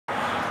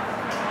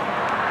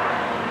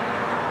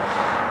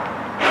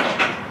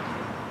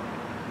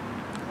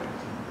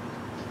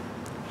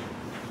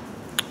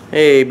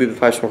Hey,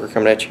 BBthepipesmoker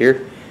coming at you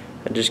here.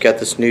 I just got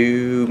this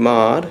new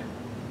mod.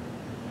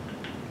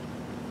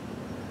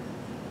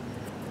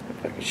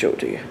 If I can show it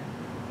to you.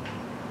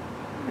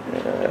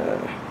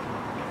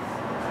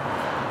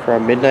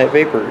 From Midnight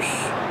Vapors.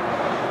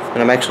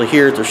 And I'm actually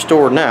here at their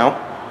store now.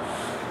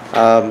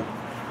 I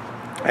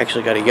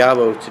actually got a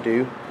YABO to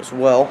do as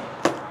well.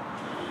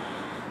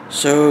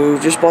 So,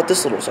 just bought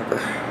this little sucker.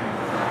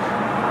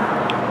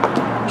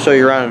 I'll show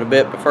you around in a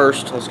bit, but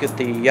first, let's get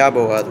the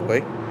YABO out of the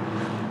way.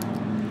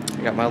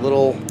 I got my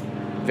little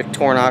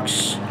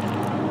Victorinox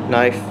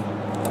knife.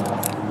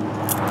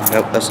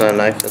 Nope, that's not a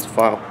knife, that's a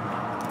file.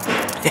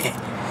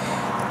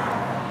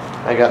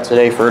 I got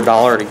today for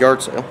 $1 at a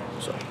yard sale.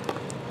 So.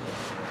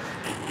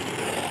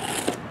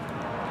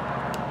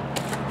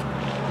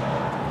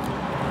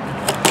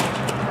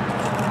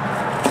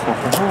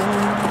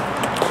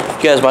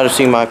 You guys might have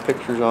seen my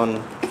pictures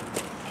on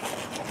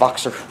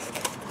Boxer.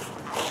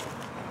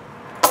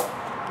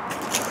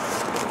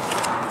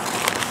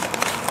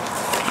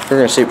 We're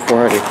gonna see it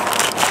before I do.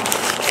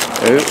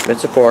 Oh,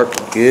 it's apart.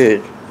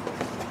 Good.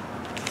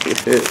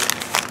 Good.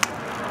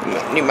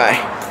 Need my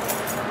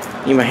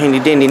handy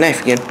dandy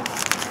knife again.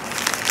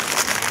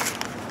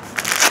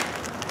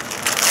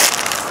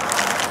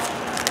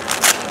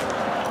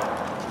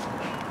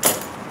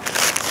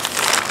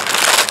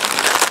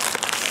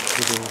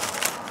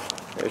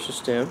 There's the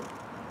stem.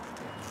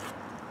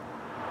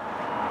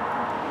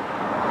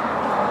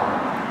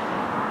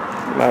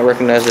 You might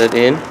recognize that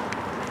end.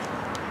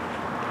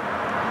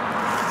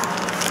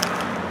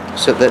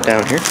 Set that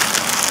down here.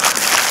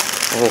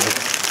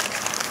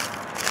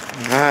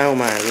 Oh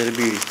my, little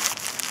beauty.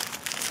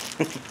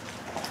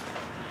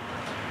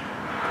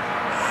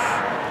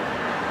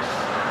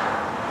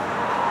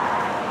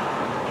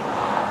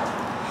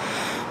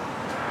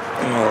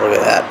 Oh, look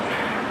at that.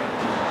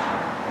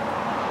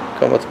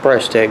 Come with the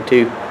price tag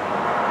too.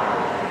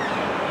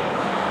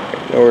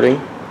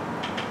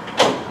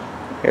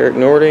 Eric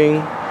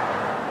Nording.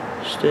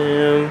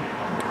 Stem.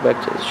 Back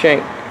to the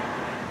shank.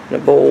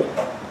 And a bowl.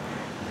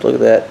 Look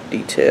at that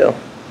detail.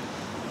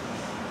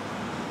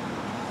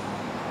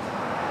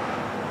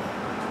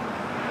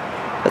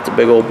 That's a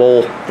big old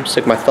bowl. I'm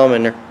stick my thumb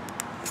in there.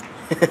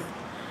 It's a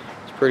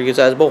pretty good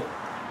sized bowl.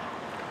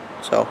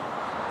 So,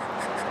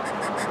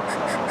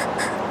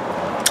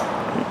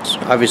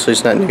 obviously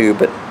it's not new,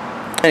 but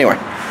anyway.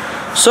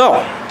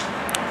 So,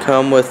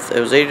 come with,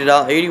 it was $81,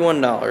 $91,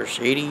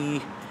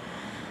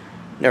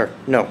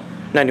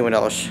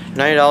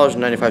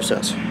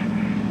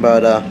 $90.95.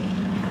 But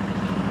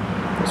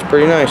it's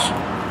pretty nice.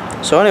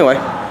 So anyway,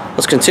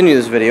 let's continue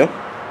this video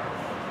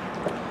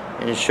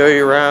and show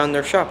you around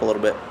their shop a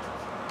little bit.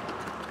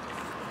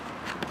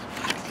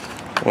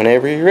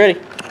 Whenever you're ready.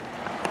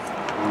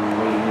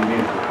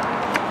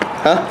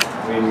 Huh?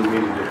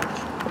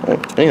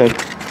 Anything.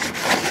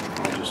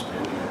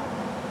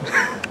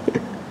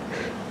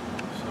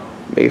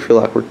 Make you feel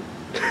awkward.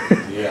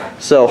 Yeah.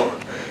 So,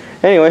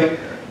 anyway,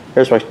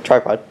 there's my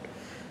tripod.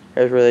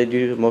 There's where they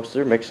do most of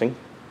their mixing.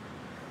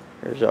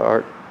 There's the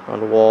art on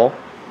the wall.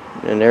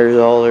 And there's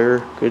all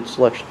their good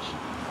selections.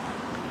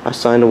 I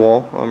signed the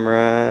wall. I'm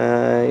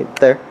right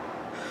there.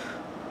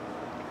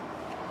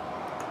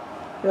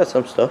 Got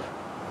some stuff.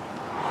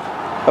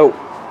 Oh,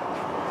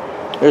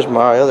 there's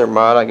my other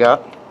mod I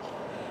got.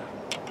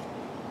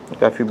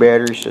 Got a few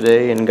batteries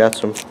today and got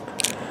some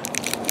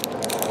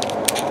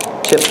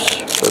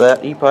tips for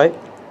that E-pipe.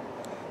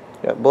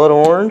 Got blood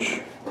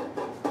orange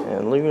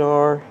and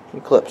lunar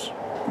eclipse,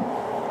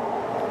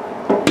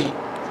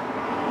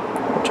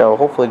 which I will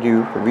hopefully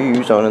do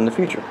reviews on in the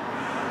future.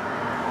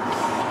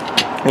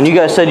 And you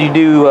guys said you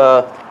do.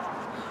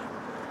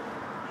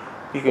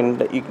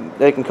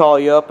 They can call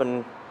you up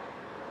and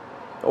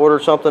order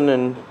something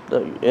in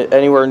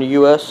anywhere in the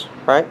U.S.,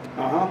 right?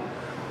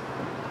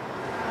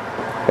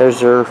 There's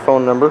their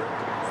phone number.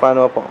 Find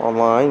them up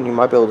online. You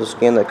might be able to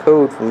scan that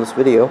code from this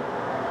video.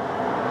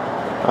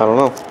 I don't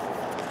know.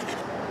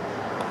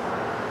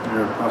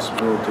 There's a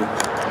possibility.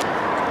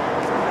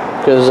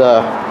 Because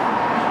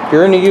if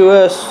you're in the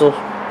U.S., they'll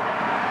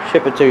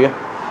ship it to you.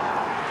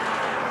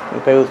 You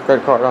can pay with a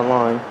credit card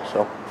online.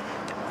 So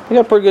you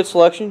got a pretty good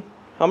selection.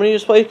 How many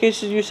display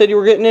cases you said you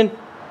were getting in?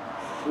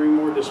 3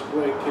 more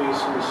display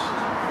cases.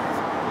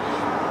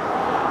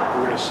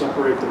 We're going to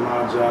separate the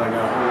mods out. I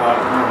got a whole lot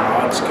more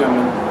mods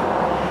coming.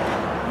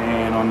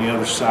 And on the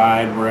other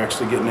side, we're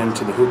actually getting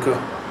into the hookah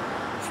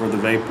for the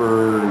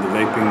vapor, the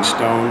vaping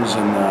stones,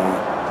 and the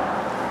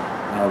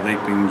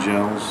vaping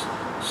gels.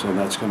 So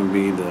that's going to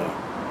be the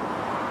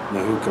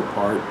hookah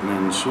part. And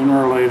then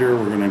sooner or later,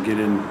 we're going to get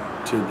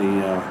into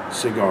the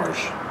cigars.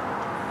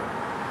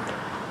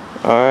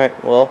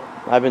 Alright, well,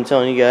 I've been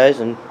telling you guys,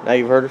 and now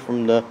you've heard it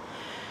from the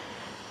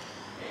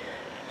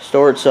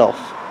store itself.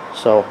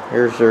 So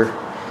here's their,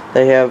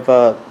 they have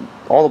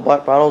all the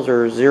black bottles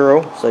are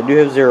 0, so I do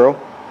have 0.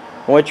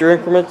 And what's your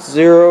increments?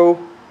 0,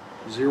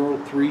 0,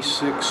 3,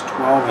 6,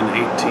 12, and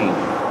 18.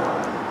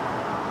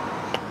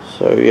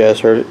 So you guys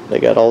heard it. They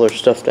got all their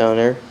stuff down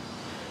there.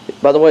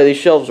 By the way, these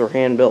shelves are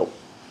hand built.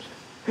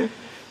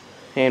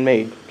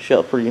 handmade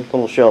shell, pretty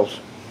little shelves.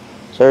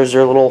 So there's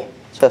their little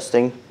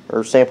testing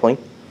or sampling.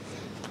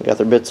 They got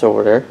their bits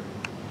over there.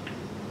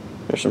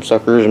 There's some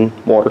suckers and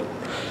water.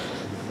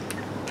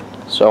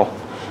 So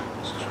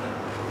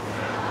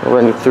we're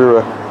running through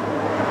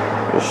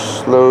a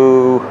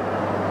slow.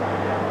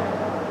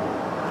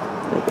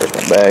 There's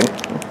my bag.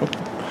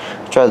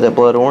 Tried that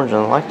blood orange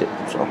and I liked it.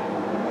 So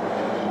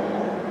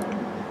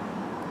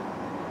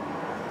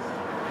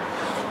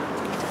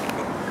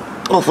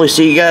hopefully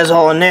see you guys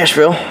all in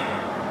Nashville.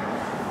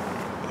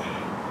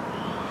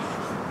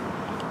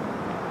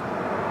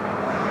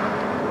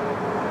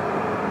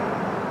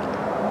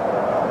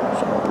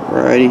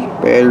 Variety,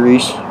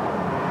 batteries,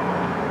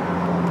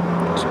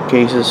 some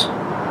cases,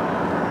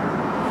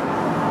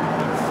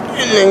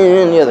 and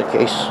then the other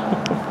case.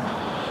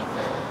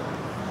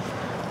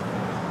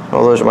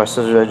 Oh, those are my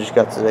scissors I just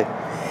got today.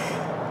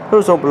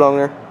 Those don't belong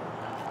there.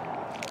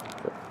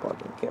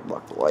 Can't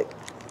block the light.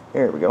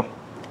 There we go.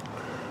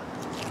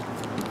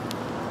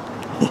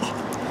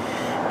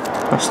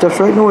 My stuff's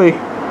right in the way.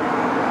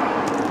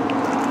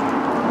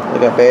 I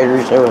got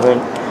batteries and everything.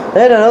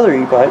 They had another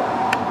E-pipe.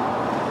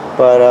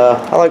 But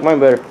I like mine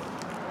better.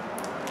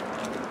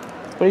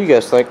 What do you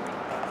guys think?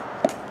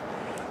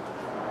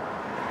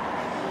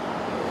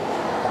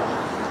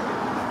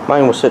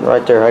 Mine was sitting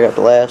right there. I got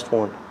the last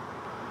one.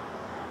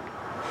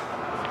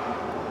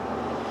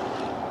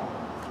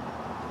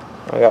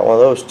 I got one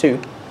of those too.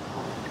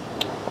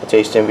 I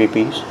taste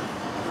MVPs.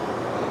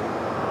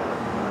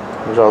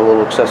 There's all the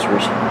little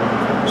accessories.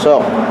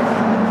 So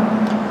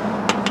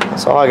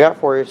that's all I got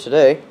for you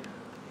today.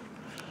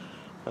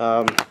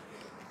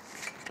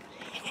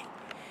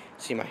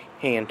 See my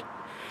hand.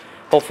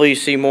 Hopefully you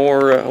see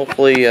more.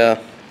 Hopefully you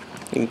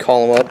can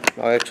call them up.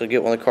 I'll actually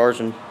get one of the cards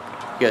and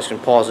you guys can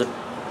pause it.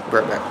 Be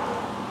right back.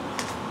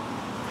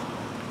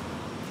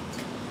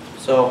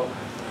 So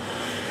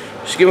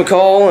just give them a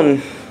call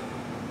and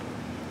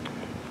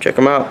check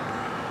them out.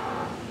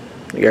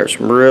 You got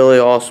some really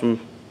awesome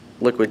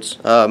liquids.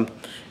 And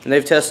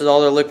they've tested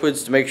all their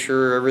liquids to make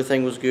sure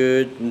everything was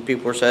good and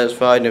people were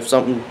satisfied. And if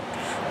something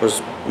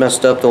was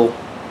messed up,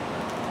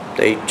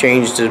 they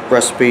changed the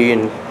recipe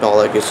and all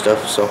that good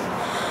stuff. So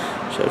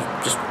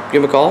just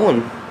give them a call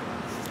and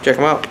check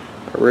them out.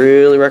 I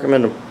really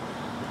recommend them.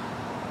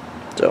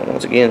 So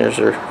once again, there's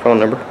their phone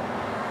number.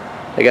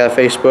 They got a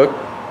Facebook,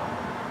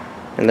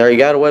 and there you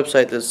got a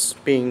website that's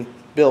being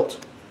built.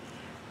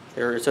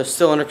 It's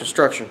still under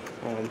construction.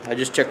 I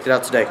just checked it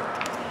out today.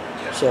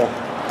 So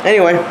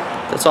anyway,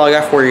 that's all I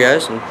got for you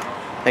guys, and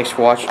thanks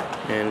for watching.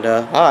 And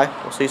bye.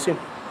 We'll see you soon.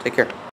 Take care.